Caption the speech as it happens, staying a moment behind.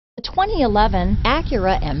2011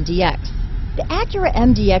 Acura MDX. The Acura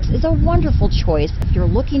MDX is a wonderful choice if you're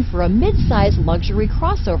looking for a mid-size luxury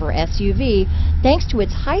crossover SUV thanks to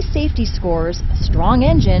its high safety scores, strong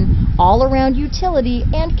engine, all-around utility,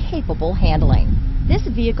 and capable handling. This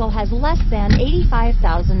vehicle has less than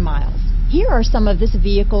 85,000 miles. Here are some of this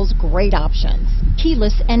vehicle's great options: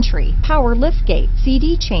 keyless entry, power liftgate,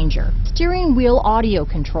 CD changer, steering wheel audio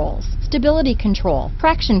controls, stability control,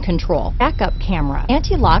 traction control, backup camera,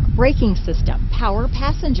 anti-lock braking system, power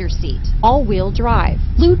passenger seat, all-wheel drive,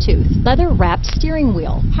 Bluetooth, leather-wrapped steering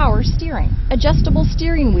wheel, power steering, adjustable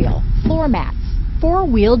steering wheel, floor mats,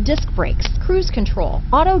 four-wheel disc brakes, cruise control,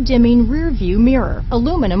 auto-dimming rear view mirror,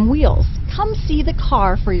 aluminum wheels. Come see the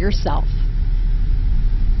car for yourself.